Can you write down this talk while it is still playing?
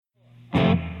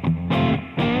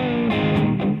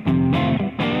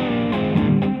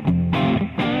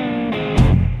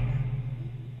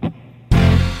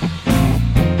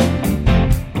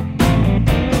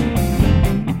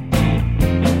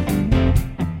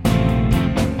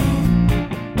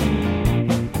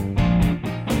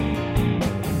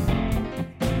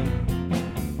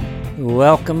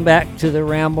Welcome back to the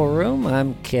Ramble Room.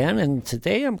 I'm Ken, and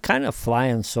today I'm kind of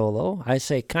flying solo. I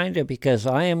say kind of because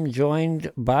I am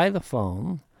joined by the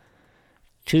phone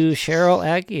to Cheryl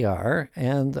Aguiar,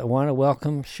 and I want to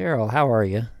welcome Cheryl. How are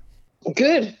you?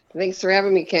 Good. Thanks for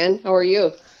having me, Ken. How are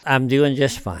you? I'm doing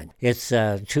just fine. It's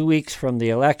 2 weeks from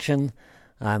the election.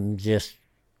 I'm just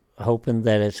hoping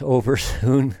that it's over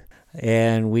soon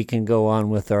and we can go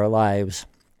on with our lives.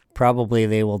 Probably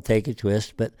they will take a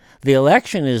twist, but the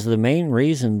election is the main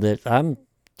reason that I'm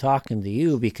talking to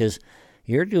you, because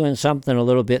you're doing something a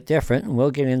little bit different, and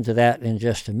we'll get into that in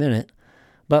just a minute.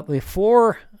 But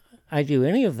before I do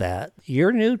any of that,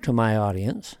 you're new to my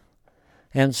audience,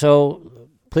 and so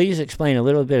please explain a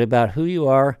little bit about who you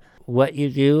are, what you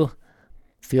do.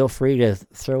 Feel free to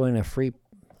throw in a free,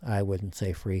 I wouldn't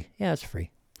say free, yeah, it's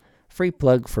free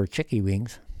plug for Chicky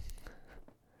Wings.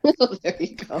 There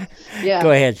you go. Yeah. Go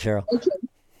ahead, Cheryl. Okay.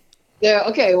 Yeah.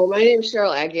 Okay. Well, my name is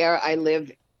Cheryl Aguiar. I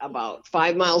live about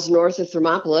 5 miles north of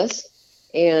Thermopolis,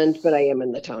 but I am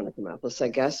in the town of Thermopolis, I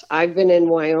guess. I've been in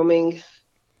Wyoming,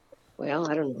 well,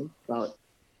 I don't know, about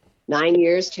 9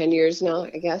 years, 10 years now,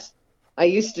 I guess. I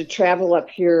used to travel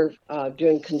up here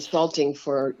doing consulting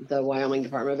for the Wyoming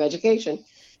Department of Education,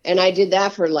 and I did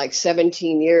that for like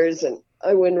 17 years, and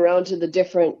I went around to the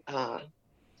different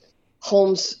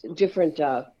homes, different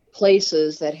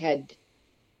places that had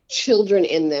children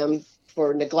in them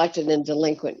for neglected and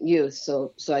delinquent youth.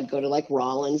 So I'd go to like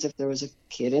Rawlins if there was a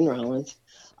kid in Rawlins,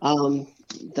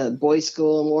 the boys'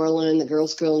 school in Worland, the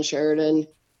girls' school in Sheridan,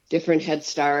 different Head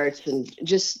Starts, and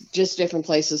just different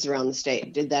places around the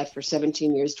state. Did that for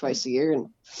 17 years, twice a year, and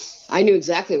I knew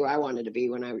exactly where I wanted to be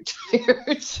when I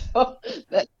retired. So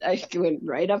that I went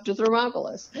right up to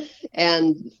Thermopolis,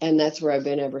 and that's where I've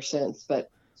been ever since. But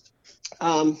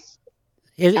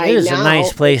it is a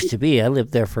nice place to be. I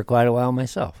lived there for quite a while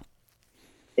myself.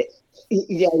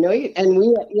 Yeah, I know you. And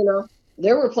we,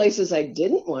 there were places I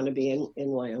didn't want to be in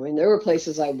Wyoming. There were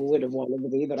places I would have wanted to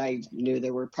be, but I knew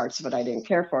there were parts of it I didn't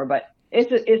care for. But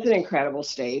it's an incredible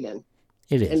state, and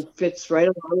it is, and fits right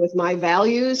along with my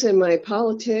values and my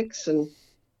politics and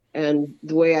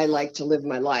the way I like to live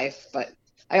my life. But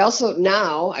I also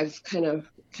now I've kind of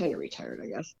retired, I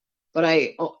guess. But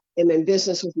I am in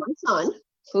business with my son,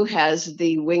 who has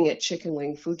the Wing It chicken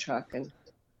wing food truck, and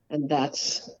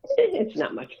it's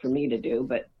not much for me to do,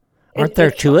 but aren't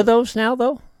there two of those now,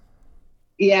 though?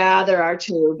 Yeah, there are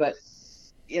two, but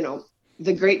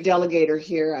the great delegator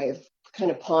here, I've kind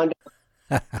of pawned.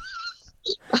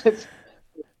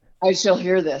 I shall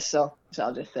hear this, so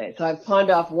I'll just say it. So I've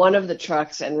pawned off one of the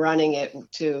trucks and running it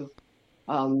to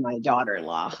my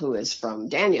daughter-in-law, who is from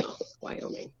Daniel,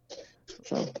 Wyoming.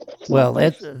 So, well,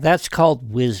 that's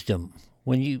called wisdom.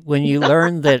 When you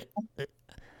learn that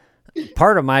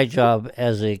part of my job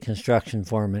as a construction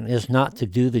foreman is not to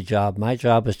do the job. My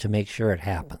job is to make sure it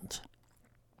happens.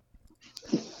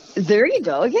 There you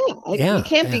go. Yeah. You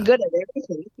can't be good at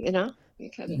everything, You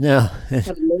kind of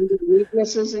have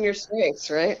weaknesses and your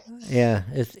strengths, right? Yeah,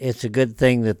 it's a good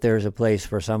thing that there's a place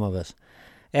for some of us.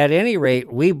 At any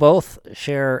rate, we both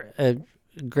share a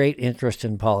great interest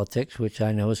in politics, which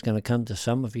I know is going to come to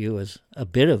some of you as a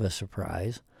bit of a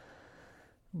surprise.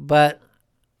 But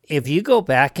if you go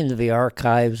back into the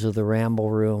archives of the Ramble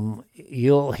Room,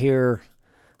 you'll hear,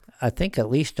 I think at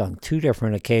least on 2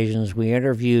 different occasions, we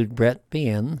interviewed Brent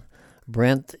Bien.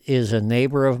 Brent is a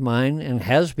neighbor of mine and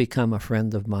has become a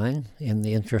friend of mine, in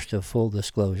the interest of full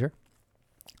disclosure.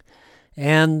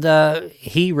 And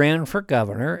he ran for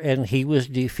governor, and he was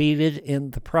defeated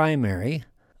in the primary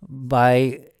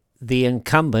by the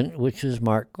incumbent, which is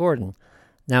Mark Gordon.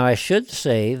 Now, I should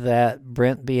say that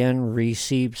Brent Bien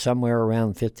received somewhere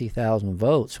around 50,000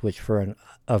 votes, which for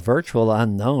a virtual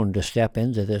unknown to step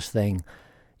into this thing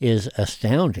is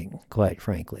astounding, quite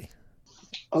frankly.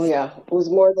 Oh, yeah. It was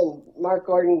more than Mark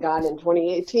Gordon got in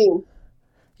 2018.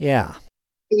 Yeah.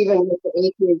 Even with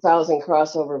the 18,000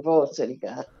 crossover votes that he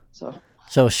got. So,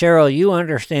 Cheryl, you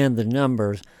understand the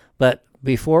numbers, but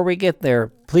before we get there,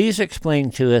 please explain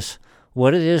to us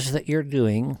what it is that you're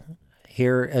doing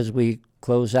here as we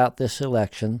close out this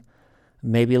election,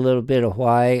 maybe a little bit of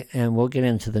why, and we'll get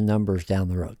into the numbers down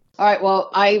the road. All right. Well,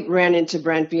 I ran into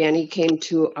Brent Bien. He came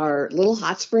to our little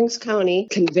Hot Springs County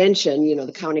convention,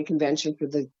 the county convention for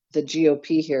the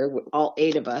GOP here, all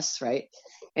 8 of us, right?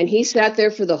 And he sat there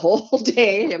for the whole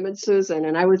day, him and Susan.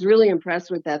 And I was really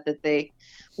impressed with that they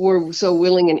were so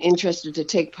willing and interested to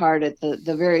take part at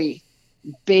the very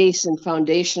base and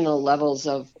foundational levels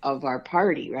of our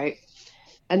party, right?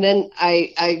 And then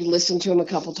I listened to him a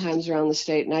couple times around the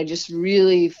state, and I just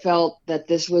really felt that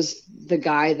this was the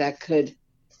guy that could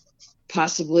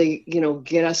possibly,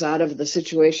 get us out of the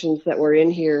situations that we're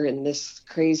in here in this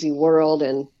crazy world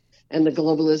and the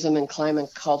globalism and climate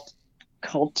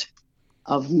cult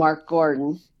of Mark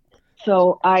Gordon.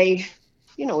 So I,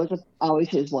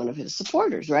 always one of his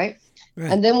supporters, right?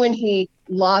 Right. And then when he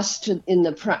lost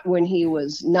when he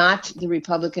was not the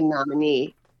Republican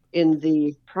nominee in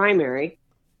the primary,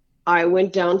 I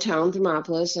went downtown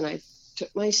Thermopolis and I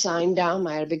took my sign down.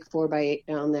 I had a big 4x8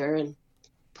 down there and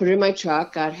put it in my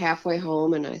truck, got halfway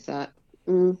home, and I thought,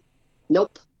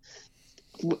 nope.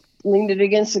 Leaned it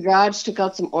against the garage, took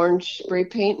out some orange spray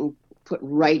paint and put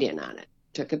write in on it.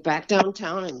 Took it back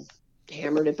downtown and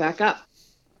hammered it back up.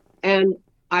 And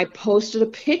I posted a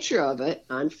picture of it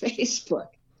on Facebook.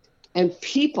 And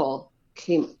people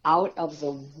came out of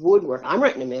the woodwork. I'm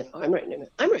writing them in. I'm writing them in.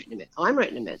 I'm writing them in. I'm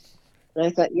writing them in. And I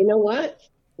thought, you know what?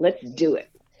 Let's do it.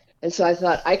 And so I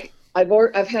thought I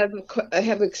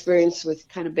have experience with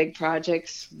kind of big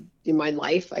projects in my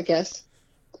life, I guess,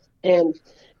 and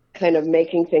kind of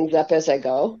making things up as I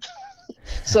go.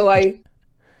 So I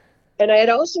had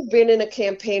also been in a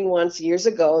campaign once years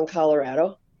ago in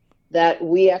Colorado that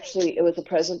it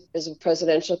was a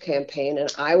presidential campaign,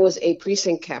 and I was a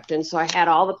precinct captain. So I had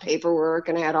all the paperwork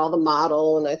and I had all the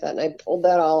model, and I pulled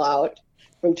that all out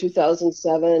from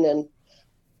 2007, and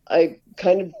I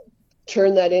kind of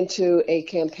turned that into a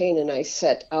campaign, and I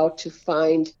set out to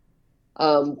find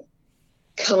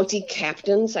county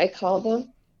captains, I call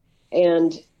them.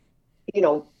 And,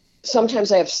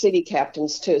 sometimes I have city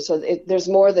captains too. So there's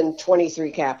more than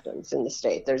 23 captains in the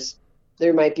state.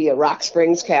 There might be a Rock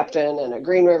Springs captain and a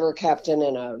Green River captain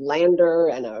and a Lander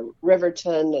and a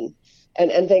Riverton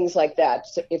and things like that.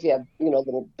 So if you have,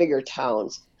 little bigger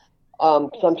towns,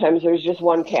 sometimes there's just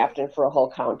one captain for a whole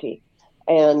county.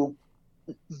 And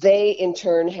they in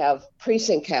turn have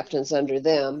precinct captains under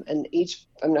them, and each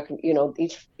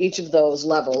of those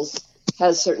levels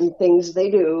has certain things they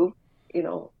do,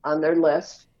 on their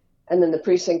list, and then the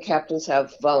precinct captains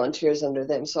have volunteers under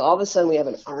them. So all of a sudden we have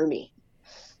an army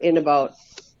in about,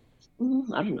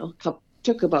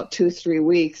 took about 2-3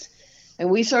 weeks, and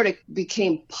we sort of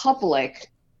became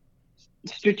public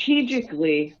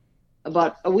strategically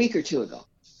about a week or two ago,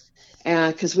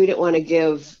 because we didn't want to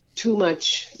give too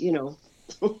much,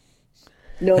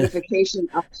 notification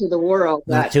up to the world.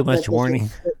 Not too much warning.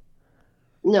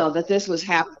 That this was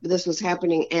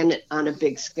happening and on a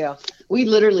big scale. We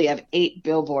literally have 8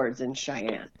 billboards in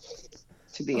Cheyenne,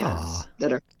 to be honest,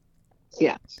 that are,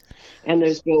 yeah. And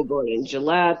there's billboard in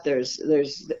Gillette.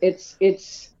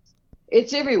 It's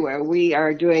everywhere. We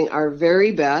are doing our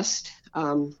very best.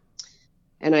 And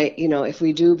if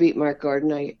we do beat Mark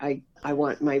Gordon, I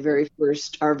want our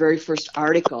very first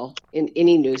article in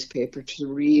any newspaper to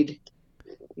read,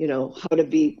 how to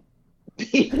beat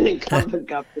an incumbent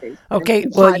governor. Okay,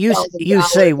 well, you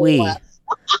say we.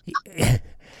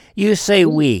 You say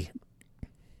we.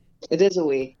 It is a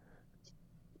we.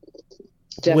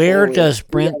 Where does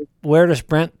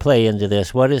Brent play into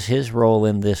this? What is his role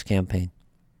in this campaign?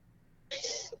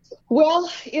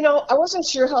 Well, I wasn't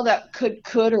sure how that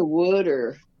could or would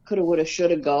or coulda, woulda,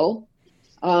 shoulda go.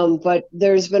 But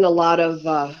there's been a lot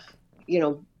of,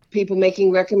 people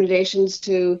making recommendations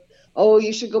to,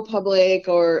 you should go public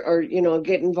or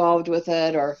get involved with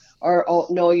it or, oh,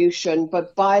 no, you shouldn't.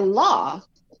 But by law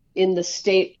in the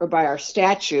state, or by our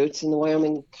statutes in the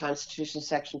Wyoming Constitution,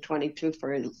 Section 22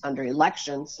 under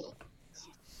elections,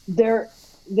 there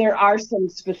are some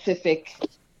specific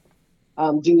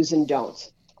do's and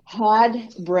don'ts.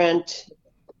 Had Brent,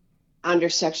 under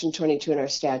Section 22 in our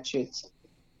statutes,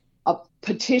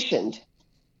 petitioned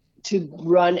to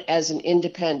run as an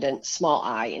independent, small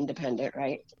I independent,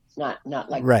 right? Not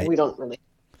like right. We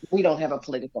don't have a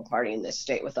political party in this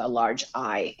state with a large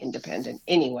I independent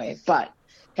anyway. But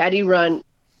had he run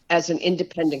as an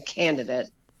independent candidate,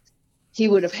 he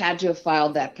would have had to have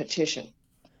filed that petition,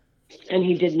 and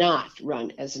he did not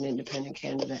run as an independent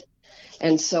candidate.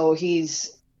 And so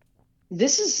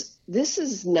this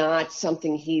is not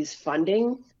something he's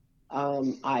funding.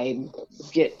 I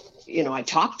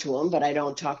talk to him, but I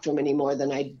don't talk to him any more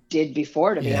than I did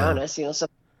before, to be honest. So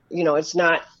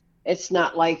it's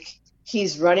not like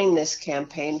he's running this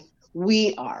campaign.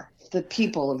 We are the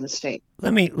people of the state.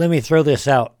 Let me throw this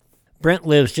out. Brent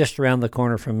lives just around the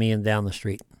corner from me and down the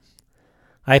street.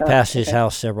 I pass his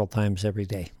house several times every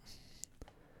day.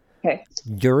 Okay.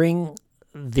 During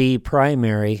the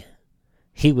primary,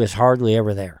 he was hardly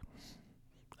ever there.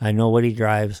 I know what he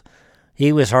drives.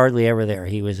 He was hardly ever there.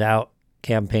 He was out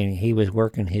campaigning. He was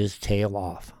working his tail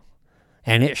off.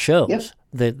 And it shows.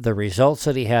 Yep. The results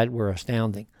that he had were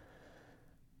astounding.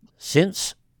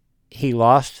 Since he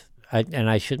lost, and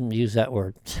I shouldn't use that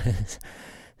word,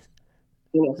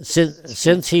 You know,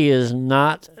 since he is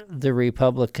not the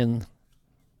Republican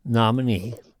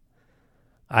nominee,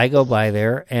 I go by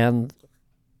there, and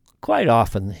quite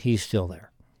often he's still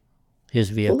there. His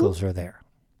vehicles are there.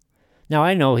 Now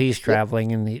I know he's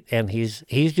traveling, and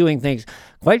he's doing things.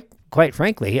 Quite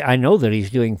frankly, I know that he's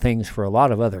doing things for a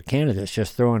lot of other candidates,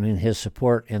 just throwing in his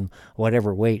support in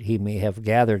whatever weight he may have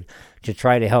gathered to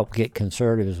try to help get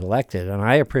conservatives elected. And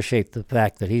I appreciate the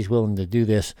fact that he's willing to do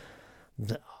this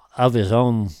of his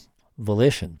own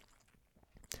volition.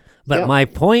 But my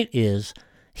point is,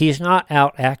 he's not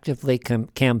out actively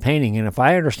campaigning. And if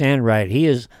I understand right, he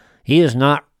is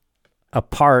not a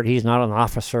part. He's not an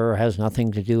officer. Has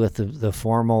nothing to do with the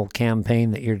formal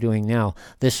campaign that you're doing now.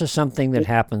 This is something that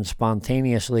happens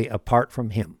spontaneously apart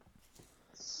from him.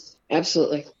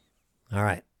 Absolutely. All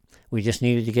right. We just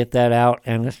needed to get that out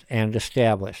and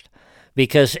established.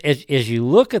 Because as you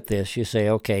look at this, you say,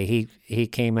 okay, he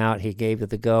came out, he gave it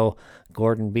the go,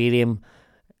 Gordon beat him.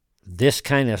 This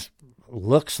kind of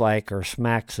looks like or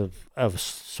smacks of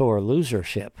sore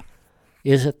losership.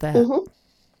 Is it that? Mm-hmm.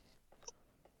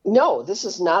 No, this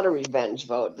is not a revenge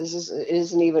vote. It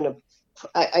isn't even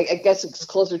I guess it's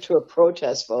closer to a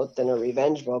protest vote than a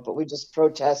revenge vote, but we just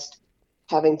protest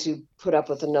having to put up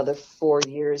with another 4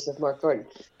 years of Mark Gordon.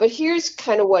 But here's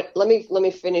kind of what, let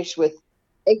me finish with,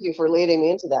 thank you for leading me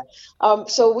into that.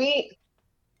 So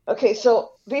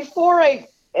before I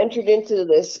entered into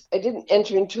this, I didn't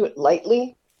enter into it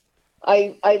lightly.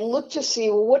 I looked to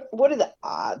see, well, what are the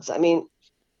odds? I mean,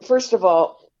 first of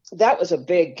all, that was a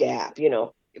big gap,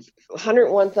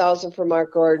 101,000 for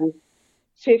Mark Gordon,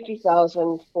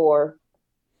 50,000 for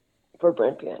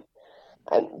Brent.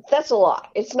 And that's a lot.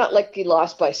 It's not like he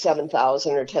lost by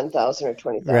 7,000 or 10,000 or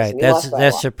 20,000. Right.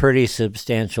 That's a pretty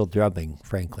substantial drubbing,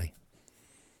 frankly.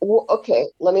 Well, okay,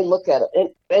 let me look at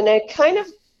it. And I kind of,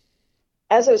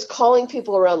 as I was calling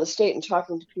people around the state and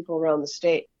talking to people around the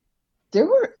state, there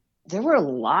were a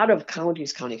lot of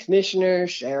counties, county commissioner,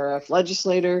 sheriff,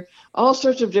 legislator, all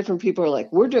sorts of different people are like,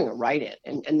 we're doing a write-in.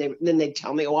 And then they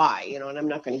tell me why, and I'm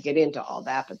not going to get into all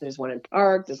that, but there's one in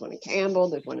Park, there's one in Campbell,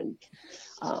 there's one in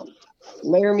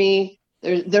Laramie.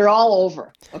 They're all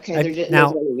over. Okay.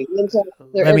 Now,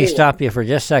 let me stop you for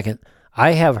just a second.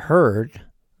 I have heard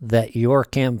that your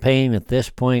campaign at this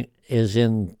point is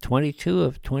in 22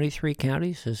 of 23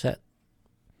 counties. Is that?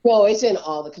 No, it's in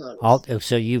all the counties.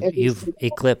 So you've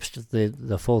eclipsed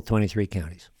the full 23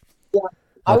 counties. Yeah,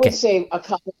 I would say a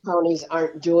couple of counties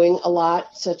aren't doing a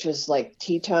lot, such as like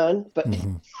Teton, but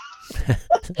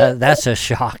that's a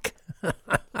shock. Are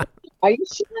you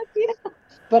shocked? Yeah.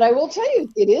 But I will tell you,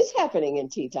 it is happening in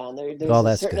Teton. There's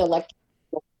a certain elected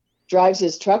drives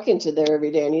his truck into there every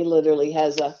day, and he literally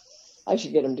has I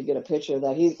should get him to get a picture of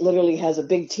that. He literally has a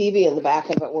big TV in the back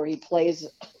of it where he plays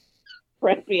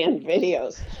Brent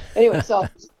videos. Anyway, so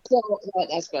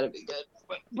that's got to be good.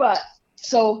 But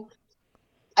so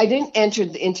I didn't enter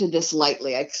into this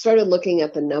lightly. I started looking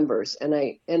at the numbers, and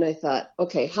I thought,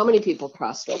 okay, how many people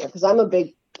crossed over? Because I'm a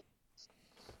big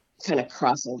kind of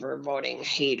crossover voting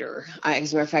hater.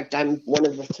 As a matter of fact, I'm one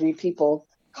of the three people,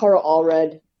 Carl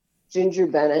Allred, Ginger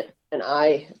Bennett, and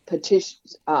I petitioned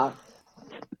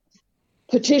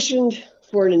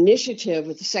for an initiative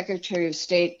with the Secretary of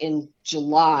State in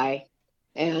July,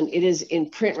 and it is in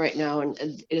print right now, and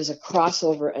it is a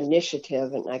crossover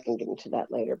initiative, and I can get into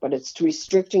that later, but it's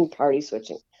restricting party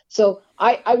switching. So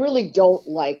I really don't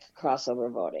like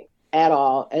crossover voting at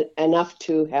all, enough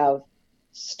to have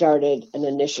started an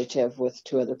initiative with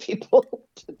two other people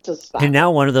to stop. And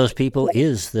now one of those people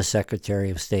is the Secretary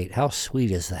of State. How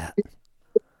sweet is that?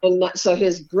 And so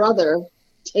his brother,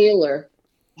 Taylor,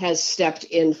 has stepped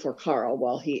in for Carl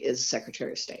while he is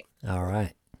Secretary of State. All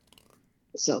right.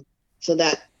 So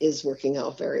that is working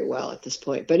out very well at this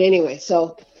point. But anyway,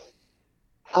 so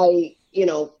I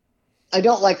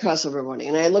don't like crossover voting,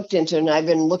 and I looked into it, and I've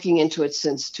been looking into it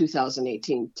since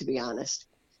 2018, to be honest.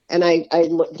 And I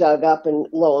dug up, and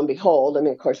lo and behold, I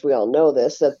mean, of course, we all know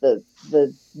this, that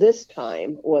this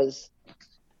time was,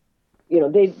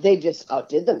 they just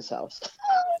outdid themselves,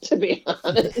 to be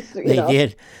honest. They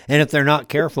did. And if they're not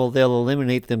careful, they'll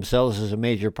eliminate themselves as a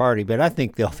major party. But I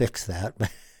think they'll fix that.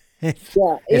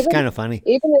 It's kind of funny.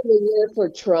 Even in the year for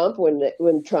Trump,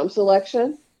 when Trump's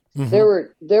election, there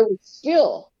were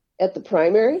still, at the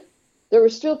primary, there were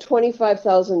still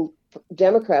 25,000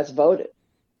 Democrats voted.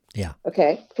 Yeah.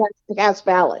 Okay. Cast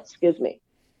ballots, excuse me.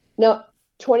 Now,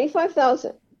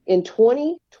 25,000 in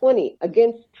 2020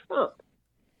 against Trump.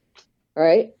 All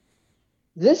right.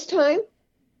 This time,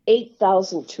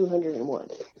 8,201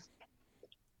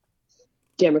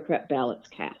 Democrat ballots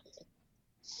cast.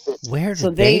 Where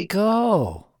did they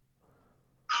go?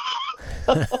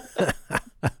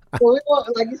 Well, we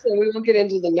won't, like you said, we won't get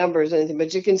into the numbers or anything,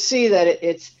 but you can see that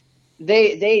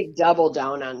they double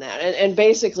down on that, and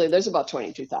basically there's about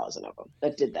 22,000 of them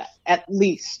that did that at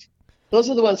least. Those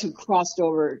are the ones who crossed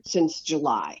over since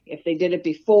July. If they did it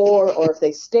before, or if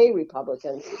they stay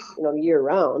Republican, year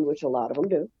round, which a lot of them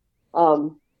do,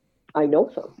 I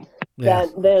know some. Yeah,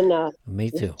 Then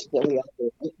me too.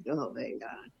 oh my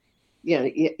God,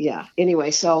 yeah.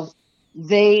 Anyway, so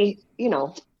they,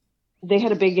 they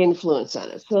had a big influence on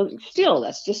it. So still,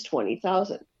 that's just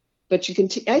 20,000. But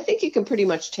I think you can pretty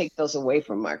much take those away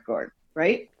from Mark Gordon,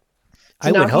 right? So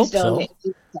I now would he's hope down so.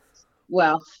 to,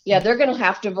 well, yeah, they're going to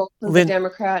have to vote for the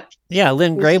Democrat. Yeah,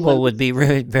 Lynn Who's the Grable one? would be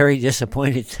very, very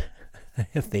disappointed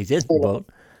if they didn't vote.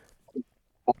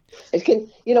 It can,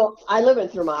 I live in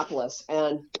Thermopolis,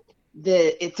 and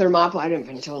Thermopolis. I don't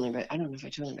know if I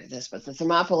told anybody this, but the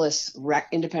Thermopolis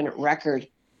Independent Record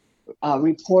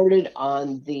reported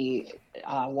on the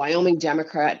Wyoming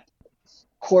Democrat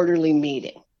quarterly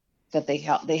meeting that they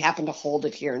happen to hold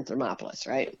it here in Thermopolis,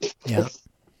 right? Yeah.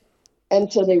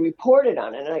 And so they reported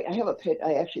on it. And I have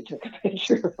I actually took a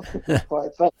picture of the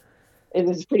report, but it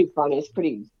was pretty funny. It's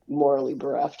pretty morally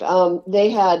bereft.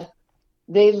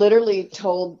 They literally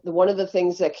told, one of the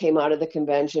things that came out of the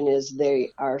convention is they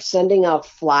are sending out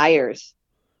flyers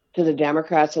to the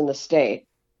Democrats in the state.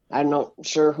 I'm not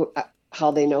sure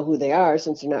how they know who they are,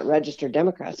 since they're not registered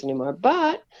Democrats anymore.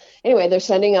 But anyway, they're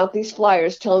sending out these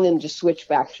flyers telling them to switch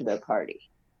back to their party.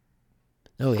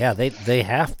 Oh yeah, they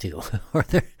have to, or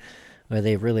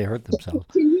they really hurt themselves.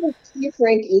 Can you see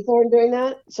Frank Ethorn doing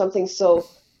that? Something so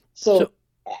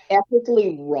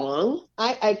ethically wrong?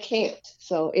 I can't.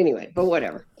 So anyway, but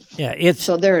whatever. Yeah, it's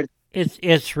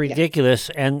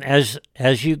ridiculous. Yeah. And as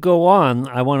you go on,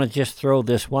 I want to just throw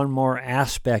this one more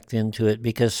aspect into it,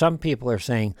 because some people are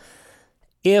saying,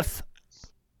 if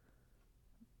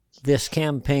this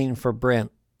campaign for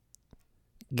Brent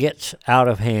gets out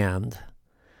of hand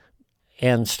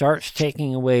and starts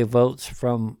taking away votes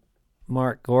from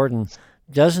Mark Gordon,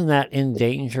 doesn't that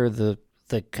endanger the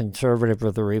conservative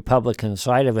or the Republican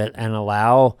side of it, and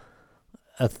allow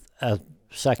a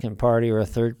second party or a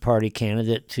third party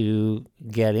candidate to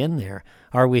get in there?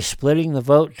 Are we splitting the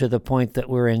vote to the point that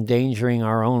we're endangering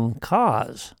our own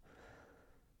cause?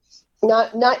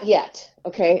 Not yet.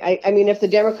 Okay. I mean, if the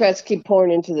Democrats keep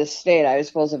pouring into this state, I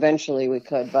suppose eventually we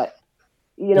could, but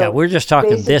yeah, we're just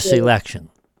talking this election.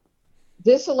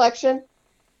 This election,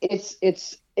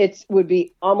 it would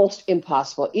be almost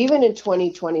impossible. Even in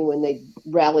 2020, when they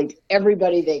rallied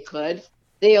everybody they could,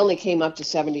 they only came up to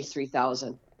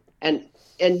 73,000, and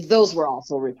those were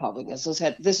also Republicans.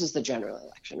 This is the general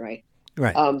election, right?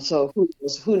 Right. So who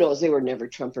knows? They were never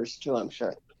Trumpers too, I'm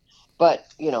sure. But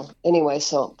anyway,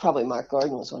 so probably Mark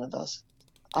Gordon was one of those.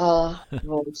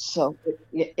 So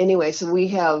anyway, so we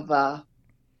have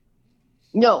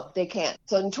no, they can't.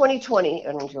 So in 2020,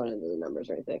 I don't know the numbers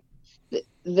or anything.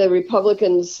 The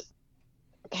Republicans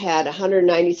had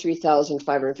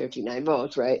 193,559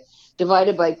 votes, right?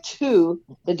 Divided by 2,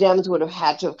 the Dems would have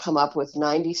had to have come up with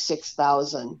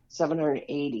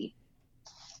 96,780,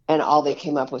 and all they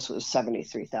came up with was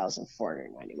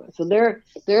 73,491. So they're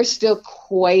still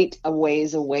quite a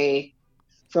ways away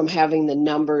from having the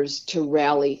numbers to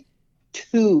rally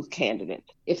 2 candidates.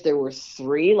 If there were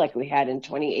 3, like we had in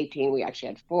 2018, we actually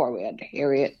had 4. We had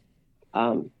Harriet,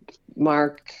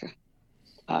 Mark,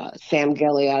 Sam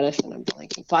Galeotis, and I'm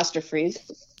blanking, Foster Freeze.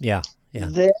 Yeah.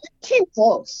 They came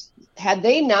close. Had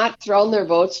they not thrown their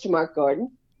votes to Mark Gordon,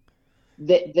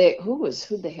 who'd they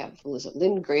have? Was it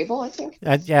Lynn Grable, I think?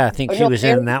 Yeah, I think she was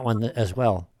in that one as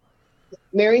well.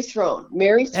 Mary Throne.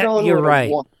 You're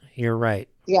right. Won. You're right.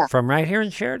 Yeah. From right here in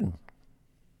Sheridan.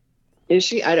 Is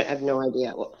she? I have no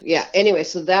idea. Well, yeah. Anyway,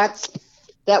 so that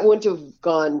wouldn't have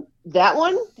gone. That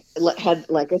one had,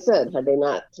 like I said, had they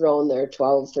not thrown their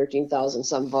 13,000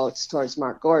 some votes towards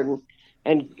Mark Gordon,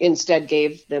 and instead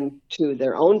gave them to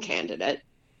their own candidate,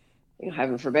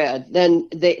 heaven forbid, then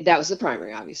that was the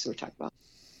primary, obviously, we're talking about.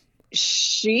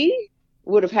 She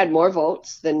would have had more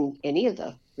votes than any of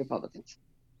the Republicans.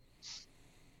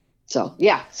 So,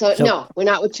 yeah. So no, we're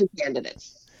not with 2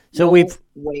 candidates. So we've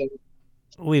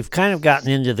kind of gotten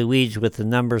into the weeds with the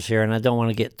numbers here, and I don't want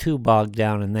to get too bogged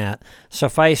down in that.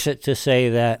 Suffice it to say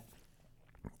that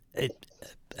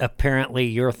apparently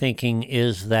your thinking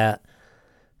is that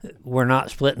we're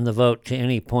not splitting the vote to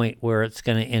any point where it's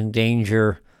going to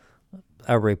endanger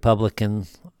a Republican,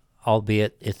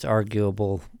 albeit it's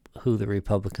arguable who the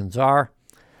Republicans are.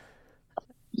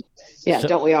 Yeah, so,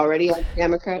 don't we already have a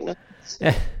Democrat now?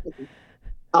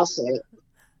 I'll say it.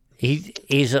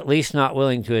 He's at least not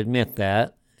willing to admit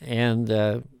that. And,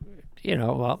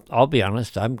 I'll be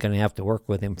honest, I'm going to have to work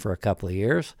with him for a couple of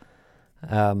years.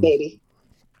 Maybe.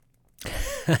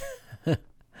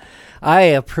 I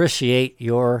appreciate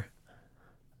your,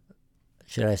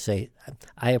 should I say,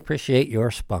 I appreciate your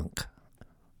spunk.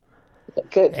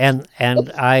 Good. And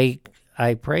I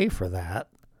pray for that.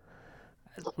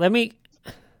 Let me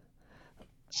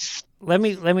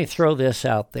throw this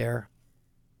out there.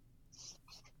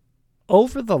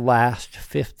 Over the last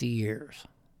 50 years,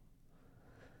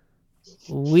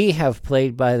 we have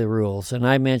played by the rules. And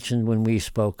I mentioned when we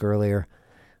spoke earlier,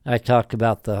 I talked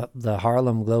about the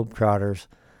Harlem Globetrotters.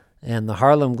 And the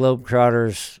Harlem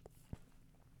Globetrotters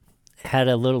had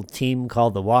a little team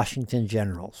called the Washington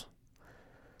Generals.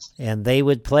 And they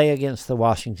would play against the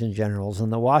Washington Generals.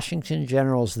 And the Washington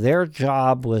Generals, their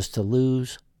job was to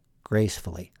lose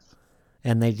gracefully.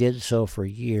 And they did so for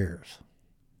years.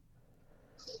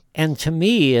 And to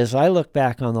me, as I look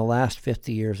back on the last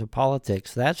 50 years of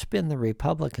politics, that's been the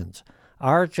Republicans.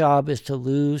 Our job is to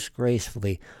lose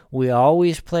gracefully. We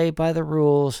always play by the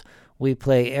rules. We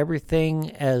play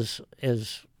everything as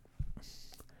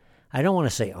I don't want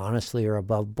to say honestly or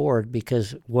above board,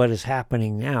 because what is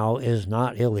happening now is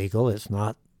not illegal. It's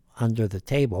not under the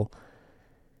table.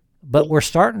 But we're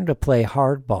starting to play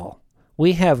hardball.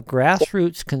 We have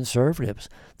grassroots conservatives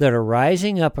that are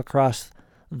rising up across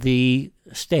the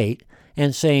state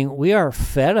and saying, we are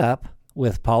fed up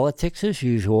with politics as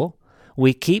usual.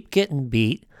 We keep getting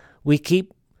beat. We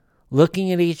keep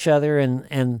looking at each other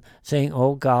and saying,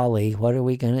 oh, golly, what are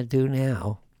we going to do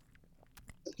now?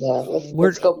 Yeah,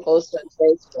 let's go post on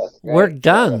Facebook. Right? We're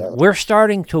done. We're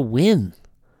starting to win.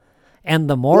 And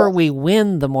the more we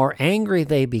win, the more angry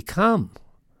they become.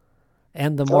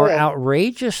 And the more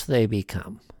outrageous they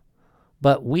become.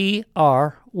 But we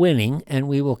are winning, and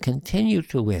we will continue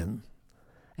to win.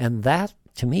 And that,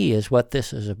 to me, is what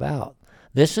this is about.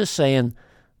 This is saying,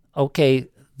 okay,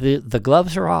 the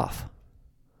gloves are off.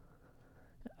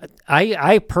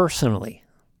 I personally,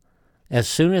 as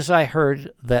soon as I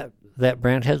heard that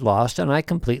Brent had lost, and I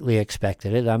completely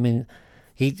expected it. I mean,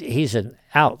 he's an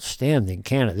outstanding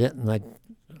candidate, and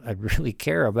I really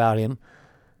care about him.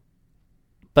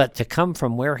 But to come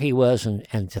from where he was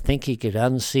and to think he could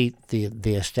unseat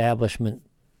the establishment,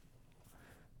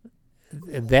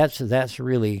 that's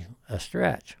really a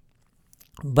stretch.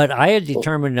 But I had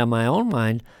determined in my own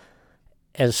mind,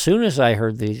 as soon as I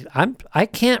heard these, I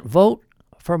can't vote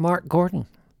for Mark Gordon.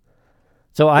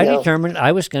 So I determined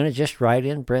I was going to just write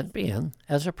in Brent Bien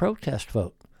as a protest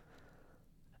vote.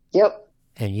 Yep.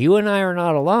 And you and I are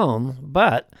not alone,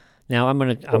 but now I'm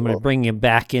going to bring you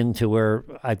back into where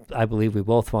I believe we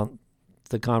both want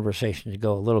the conversation to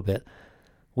go a little bit.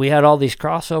 We had all these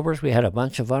crossovers. We had a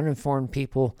bunch of uninformed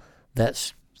people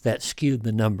that skewed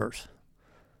the numbers.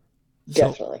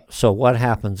 Definitely. So what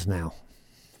happens now?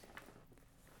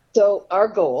 So our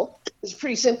goal is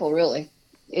pretty simple, really.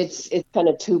 It's kind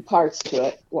of two parts to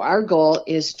it. Well, our goal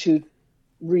is to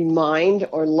remind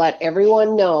or let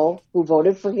everyone know who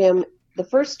voted for him the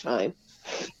first time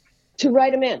to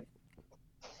write him in.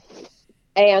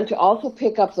 And to also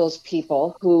pick up those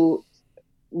people who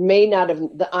may not have,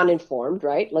 the uninformed,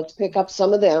 right? Let's pick up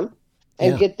some of them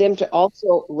and get them to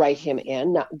also write him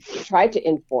in, not try to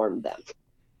inform them.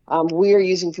 We are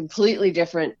using completely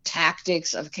different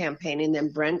tactics of campaigning than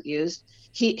Brent used.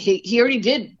 He already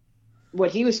did what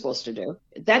he was supposed to do.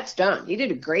 That's done. He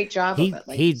did a great job of it.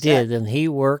 Like he did, and he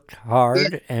worked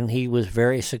hard, and he was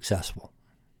very successful.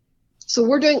 So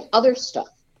we're doing other stuff.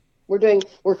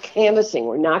 We're canvassing,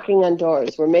 we're knocking on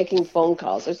doors, we're making phone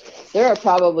calls. There are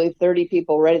probably 30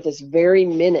 people right at this very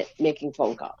minute making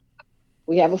phone calls.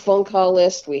 We have a phone call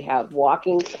list, we have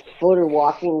voter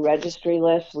walking registry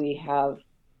list, we have,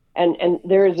 and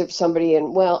there is somebody in,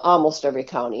 almost every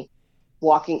county,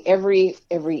 walking every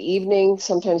evening,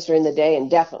 sometimes during the day,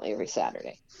 and definitely every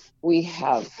Saturday. We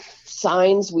have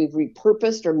signs, we've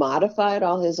repurposed or modified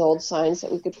all his old signs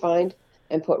that we could find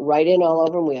and put right in all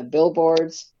over them. We have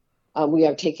billboards. We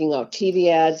are taking out TV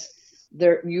ads.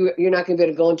 You're not going to be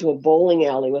able to go into a bowling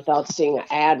alley without seeing an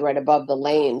ad right above the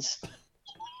lanes.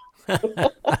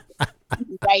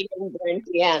 Right in Brent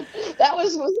Bien. That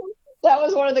was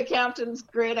one of the captain's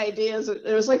great ideas. It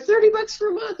was like $30 for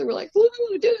a month, and we're like,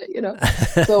 "Ooh, do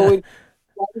it," So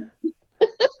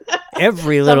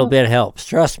every little bit helps.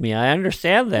 Trust me, I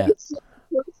understand that.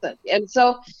 And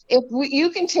so, if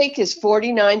you can take his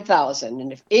 49,000,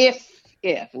 and if,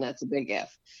 and that's a big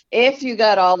if you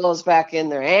got all those back in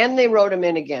there and they wrote them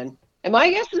in again, and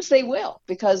my guess is they will,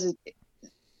 because,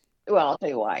 I'll tell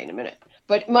you why in a minute.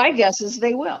 But my guess is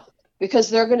they will, because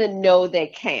they're going to know they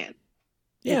can.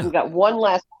 Yeah. We've got one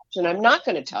last option I'm not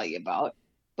going to tell you about,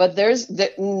 but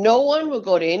no one will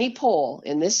go to any poll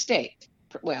in this state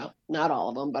well, not all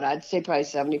of them, but I'd say probably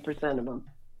 70% of them,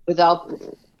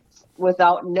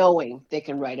 without knowing they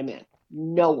can write them in.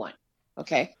 No one.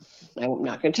 Okay. I'm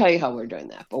not going to tell you how we're doing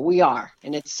that, but we are,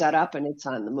 and it's set up and it's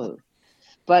on the move.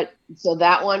 But so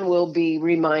that one will be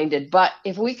reminded. But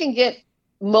if we can get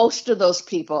most of those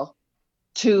people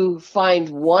to find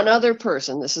one other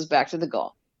person, this is back to the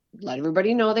goal. Let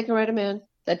everybody know they can write them in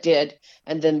that did,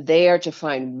 and then they are to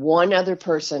find one other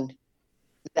person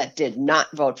that did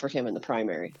not vote for him in the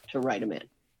primary to write them in.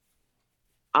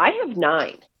 I have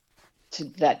 9 to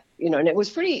that, and it was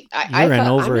pretty. You're an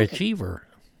overachiever.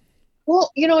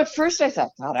 Well, at first I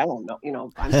thought, God, I don't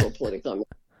know. I'm so political.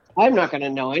 I'm not going to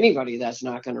know anybody that's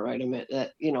not going to write them in,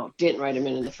 that didn't write them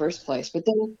in the first place. But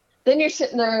then you're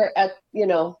sitting there at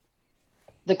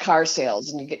the car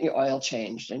sales, and you're getting your oil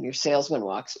changed, and your salesman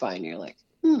walks by, and you're like,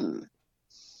 and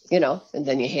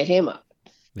then you hit him up.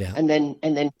 Yeah. And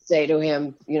then say to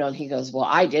him, and he goes, well,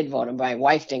 I did vote, and my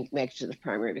wife didn't make it to the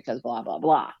primary because blah, blah,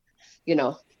 blah,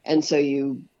 and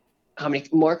so how many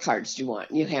more cards do you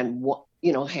want? And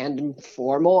you hand him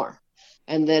 4 more.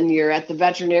 And then you're at the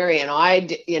veterinarian. I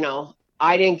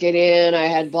didn't get in. I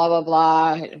had blah, blah,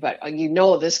 blah. But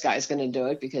this guy's going to do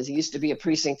it because he used to be a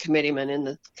precinct committeeman in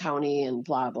the county and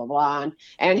blah, blah, blah.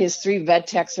 And his 3 vet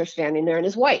techs are standing there and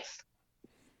his wife.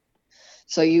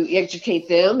 So you educate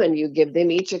them and you give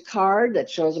them each a card that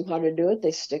shows them how to do it.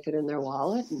 They stick it in their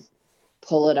wallet and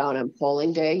pull it out on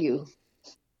polling day.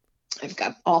 I've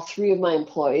got all 3 of my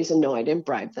employees, and no, I didn't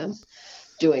bribe them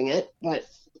doing it. But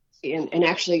and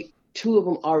actually, 2 of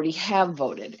them already have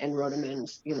voted and wrote them in,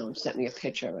 and sent me a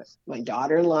picture of it. My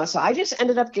daughter-in-law. So I just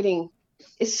ended up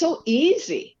it's so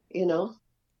easy,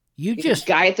 You just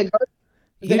guy at the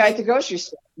guy at the grocery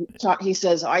store. He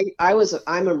says,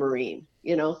 I'm a Marine,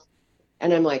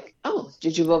 and I'm like, oh,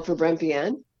 did you vote for Brent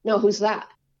Bien? No, who's that?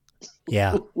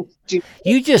 Yeah.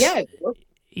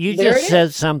 You just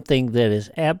said something that is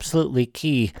absolutely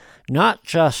key, not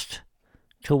just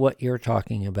to what you're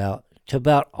talking about,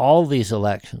 about all these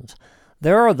elections.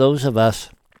 There are those of us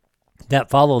that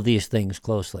follow these things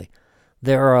closely.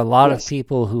 There are a lot of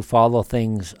people who follow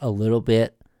things a little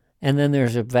bit, and then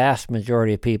there's a vast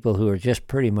majority of people who are just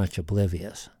pretty much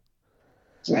oblivious.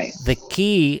 Right. The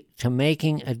key to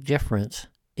making a difference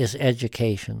is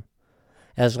education.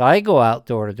 As I go out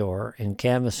door to door in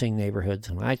canvassing neighborhoods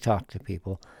and I talk to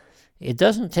people, it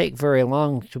doesn't take very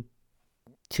long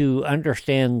to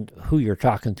understand who you're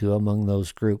talking to among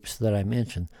those groups that I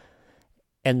mentioned.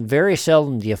 And very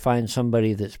seldom do you find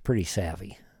somebody that's pretty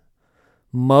savvy.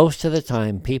 Most of the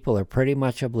time, people are pretty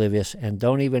much oblivious and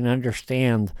don't even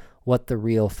understand what the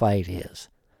real fight is.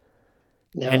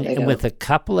 No, and with a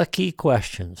couple of key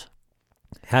questions,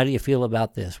 how do you feel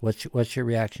about this? What's your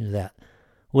reaction to that?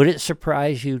 Would it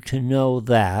surprise you to know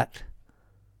that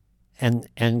and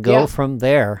go from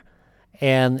there?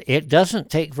 And it doesn't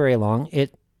take very long.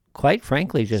 It, quite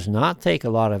frankly, does not take a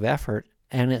lot of effort.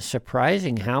 And it's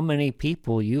surprising how many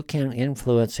people you can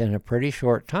influence in a pretty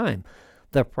short time.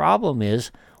 The problem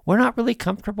is we're not really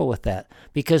comfortable with that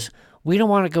because we don't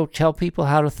want to go tell people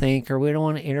how to think, or we don't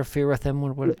want to interfere with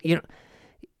them.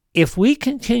 If we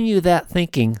continue that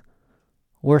thinking,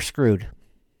 we're screwed.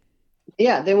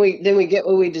 Yeah, then we get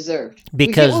what we deserve.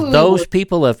 Because those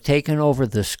people have taken over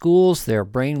the schools, they're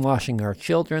brainwashing our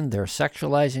children, they're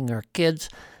sexualizing our kids.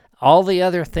 All the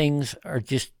other things are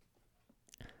just,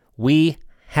 we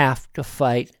have to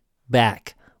fight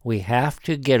back. We have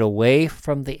to get away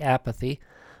from the apathy.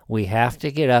 We have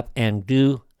to get up and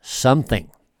do something.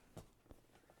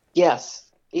 Yes,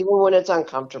 even when it's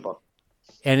uncomfortable.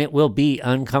 And it will be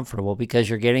uncomfortable because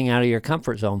you're getting out of your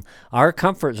comfort zone. Our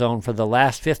comfort zone for the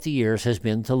last 50 years has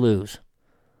been to lose.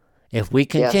 If we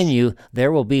continue,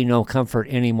 there will be no comfort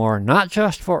anymore, not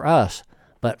just for us,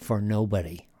 but for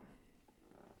nobody.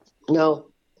 No,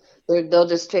 they'll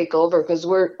just take over because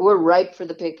we're ripe for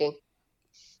the picking.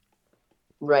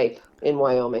 Ripe in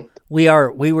Wyoming. We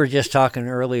are. We were just talking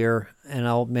earlier, and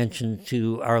I'll mention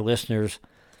to our listeners,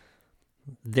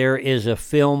 there is a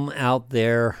film out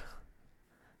there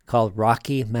called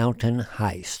Rocky Mountain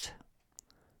Heist.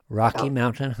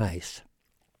 Mountain Heist.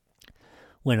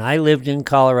 When I lived in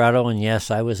Colorado, and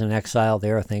yes, I was in exile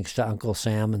there thanks to Uncle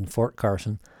Sam and Fort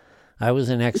Carson. I was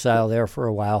in exile there for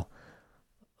a while.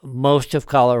 Most of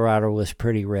Colorado was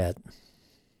pretty red.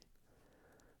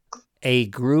 A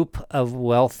group of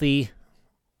wealthy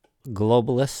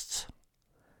globalists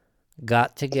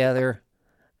got together,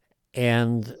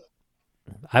 and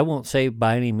I won't say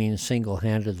by any means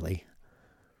single-handedly.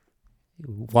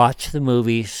 Watch the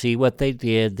movie, see what they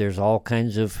did. There's all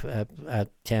kinds of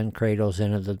 10 Kratos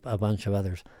in it, a bunch of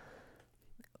others.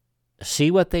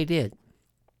 See what they did.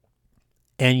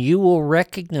 And you will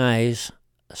recognize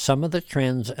some of the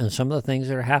trends and some of the things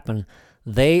that are happening.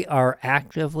 They are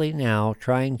actively now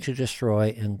trying to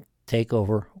destroy and take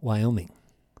over Wyoming.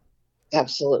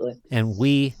 Absolutely. And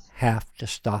we have to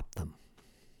stop them.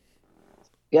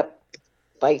 Yep.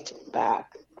 Fight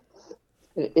back.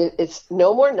 It's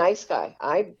no more nice guy.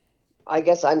 I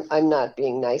guess I'm not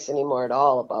being nice anymore at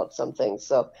all about some things.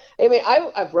 So, I mean,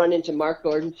 I've run into Mark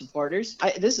Gordon supporters.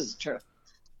 This is true.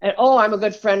 And, I'm a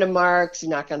good friend of Mark's. You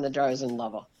knock on the door, I was in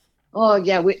Lovell. Oh,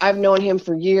 yeah, I've known him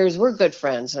for years. We're good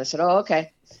friends. And I said, oh,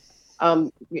 okay.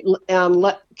 Can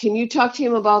you talk to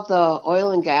him about the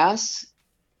oil and gas?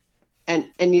 And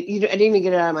I didn't even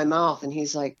get it out of my mouth. And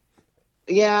he's like,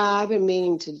 yeah, I've been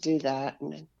meaning to do that.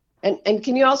 And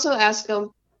can you also ask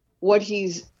him what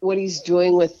he's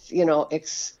doing with,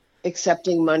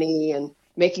 accepting money and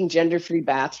making gender-free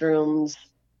bathrooms,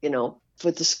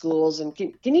 with the schools? And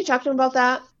can you talk to him about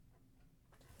that?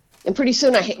 And pretty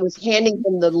soon I was handing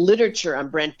him the literature on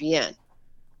Brent Bien.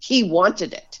 He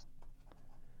wanted it.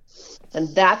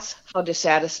 And that's how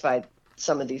dissatisfied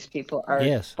some of these people are.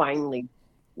 Yes. Finally,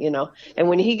 And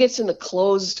when he gets in the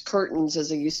closed curtains, as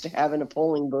they used to have in a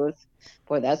polling booth,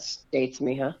 boy, that dates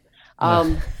me, huh?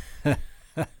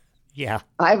 Yeah.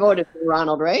 I voted for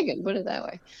Ronald Reagan, put it that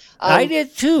way. I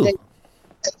did too.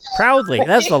 Proudly.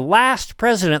 That's the last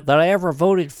president that I ever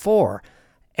voted for.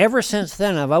 Ever since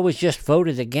then, I've always just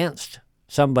voted against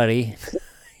somebody,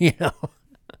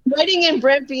 Writing in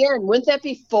Brent Bien, wouldn't that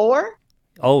be 4?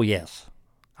 Oh, yes.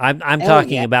 I'm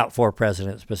talking about for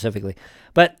president specifically.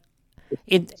 But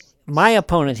my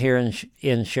opponent here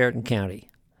in Sheridan County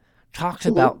talks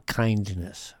about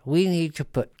kindness. We need to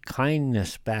put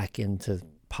kindness back into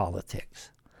politics.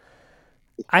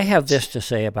 I have this to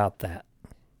say about that.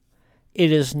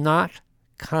 It is not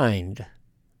kind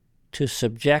to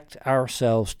subject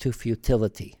ourselves to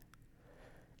futility.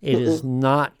 It is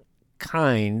not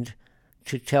kind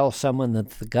to tell someone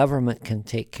that the government can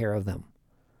take care of them.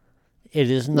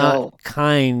 It is not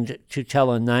kind to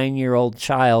tell a 9-year-old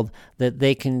child that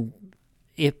they can,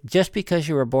 just because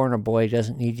you were born a boy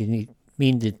doesn't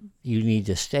mean that you need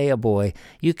to stay a boy.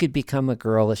 You could become a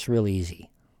girl. It's real easy.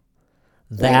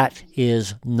 That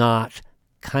is not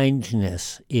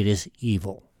kindness. It is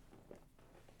evil.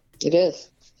 It is.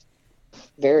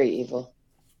 Very evil.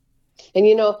 And,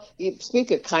 you speak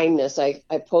of kindness. I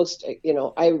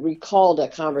recalled a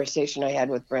conversation I had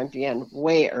with Brent Bien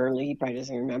way early. He probably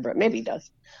doesn't remember it. Maybe he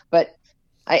does. But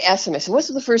I asked him, I said, what's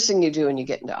the first thing you do when you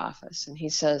get into office? And he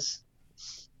says,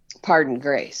 pardon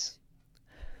grace.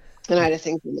 And I had to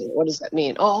think, what does that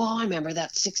mean? Oh, I remember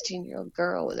that 16-year-old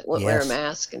girl that wouldn't wear a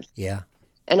mask. And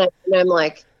I'm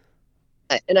like,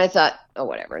 and I thought, oh,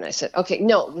 whatever. And I said, okay,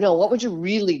 no, what would you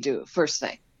really do first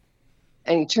thing?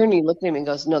 And he turned and he looked at me and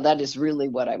goes, no, that is really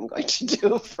what I'm going to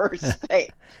do first thing.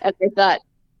 And I thought,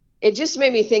 it just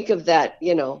made me think of that,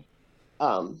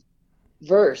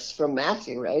 verse from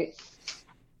Matthew, right?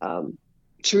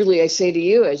 Truly I say to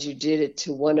you, as you did it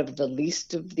to one of the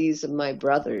least of these of my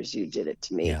brothers, you did it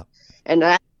to me. Yeah. And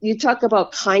you talk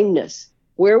about kindness.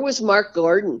 Where was Mark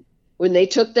Gordon when they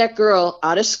took that girl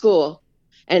out of school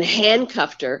and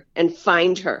handcuffed her and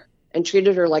fined her and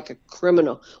treated her like a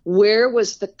criminal? Where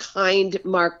was the kind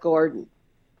Mark Gordon?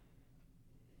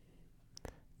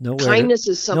 Kindness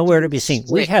is something nowhere to be seen.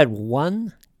 We had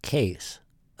one case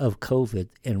of COVID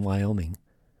in Wyoming,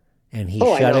 and he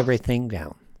shut everything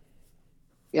down.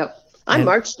 Yep. I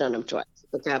marched on him twice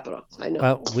at the Capitol. I know.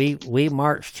 Well, we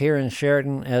marched here in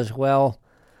Sheridan as well,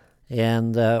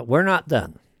 and we're not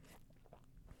done.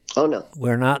 Oh, no.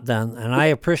 We're not done. And I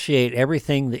appreciate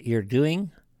everything that you're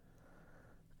doing.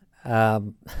 I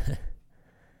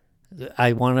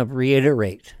want to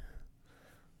reiterate,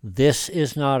 this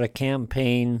is not a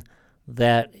campaign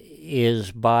that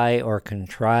is by or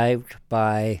contrived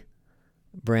by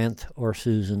Brent or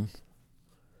Susan.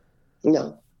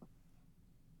 No.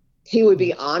 He would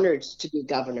be honored to be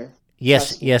governor.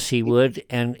 Yes, he would.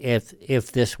 And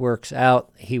if this works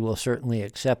out, he will certainly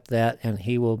accept that, and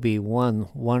he will be one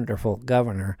wonderful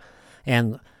governor.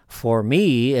 And for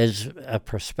me, as a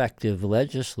prospective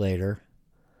legislator,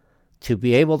 to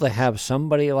be able to have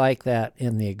somebody like that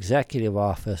in the executive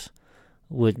office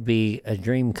would be a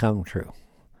dream come true.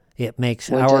 It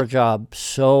makes our job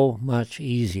so much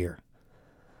easier.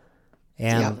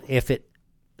 And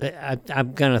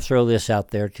I'm going to throw this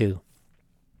out there too.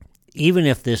 Even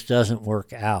if this doesn't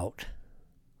work out,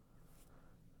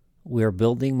 we're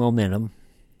building momentum.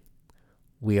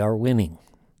 We are winning.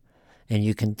 And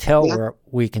you can tell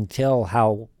we can tell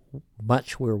how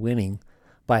much we're winning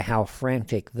by how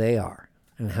frantic they are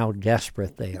and how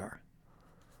desperate they are.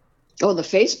 Oh, the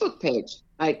Facebook page.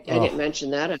 I didn't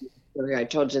mention that. story. I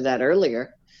told you that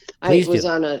earlier. I Please was do.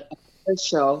 on a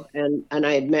show, and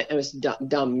I had met, it was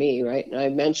dumb me, right? And I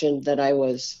mentioned that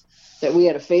that we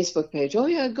had a Facebook page. Oh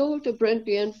yeah, go to Brent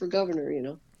BN for governor.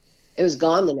 It was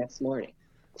gone the next morning.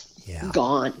 Yeah.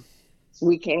 Gone.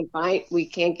 We can't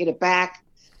get it back.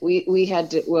 We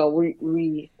had to, well,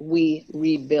 we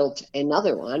rebuilt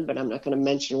another one, but I'm not going to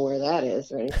mention where that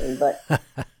is or anything. But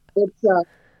it's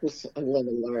a live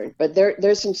and learn. But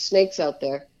there's some snakes out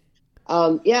there.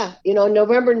 Yeah,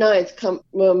 November 9th,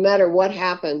 no matter what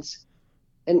happens,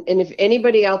 and if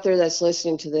anybody out there that's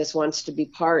listening to this wants to be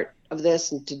part of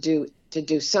this and to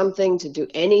do something, to do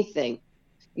anything,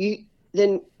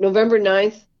 then November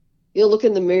 9th, you'll look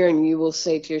in the mirror and you will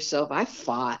say to yourself, I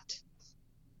fought.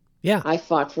 Yeah. I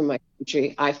fought for my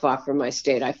country. I fought for my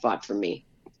state. I fought for me.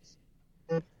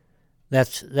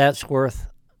 That's worth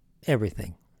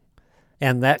everything.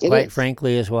 And that, It quite is.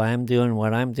 frankly, is why I'm doing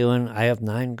what I'm doing. I have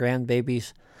 9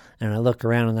 grandbabies, and I look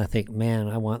around and I think, man,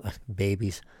 I want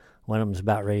babies. One of them's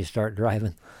about ready to start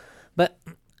driving. But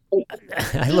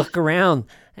I look around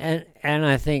and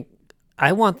I think,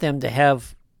 I want them to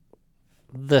have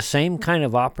the same kind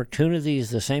of opportunities,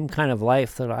 the same kind of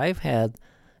life that I've had.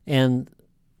 And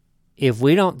if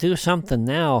we don't do something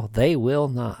now, they will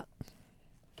not.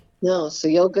 No, so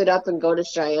you'll get up and go to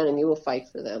Cheyenne and you will fight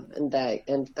for them. And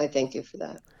I thank you for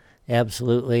that.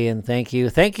 Absolutely. And thank you.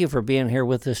 Thank you for being here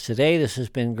with us today. This has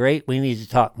been great. We need to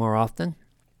talk more often.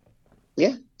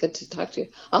 Yeah, good to talk to you.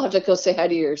 I'll have to go say hi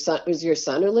to your son. Is your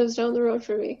son who lives down the road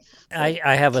from me?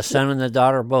 I have a son and a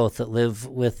daughter both that live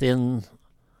within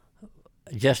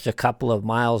just a couple of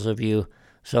miles of you.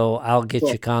 So I'll get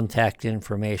Cool. you contact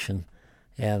information.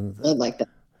 And I'd like that.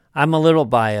 I'm a little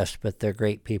biased, but they're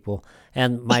great people.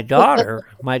 And my daughter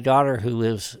who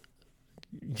lives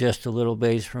just a little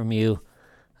ways from you,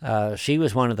 she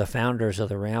was one of the founders of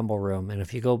the Ramble Room. And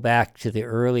if you go back to the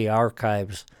early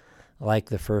archives, like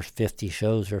the first 50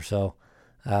 shows or so,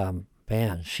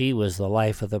 man, she was the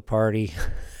life of the party.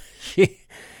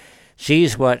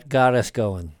 She's what got us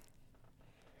going.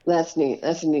 That's neat.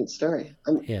 That's a neat story.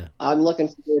 Yeah, I'm looking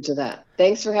forward to that.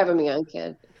 Thanks for having me on,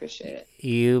 Ken. Appreciate it.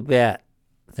 you bet.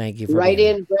 Thank you for Write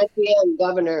being here. in Brent and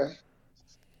Governor.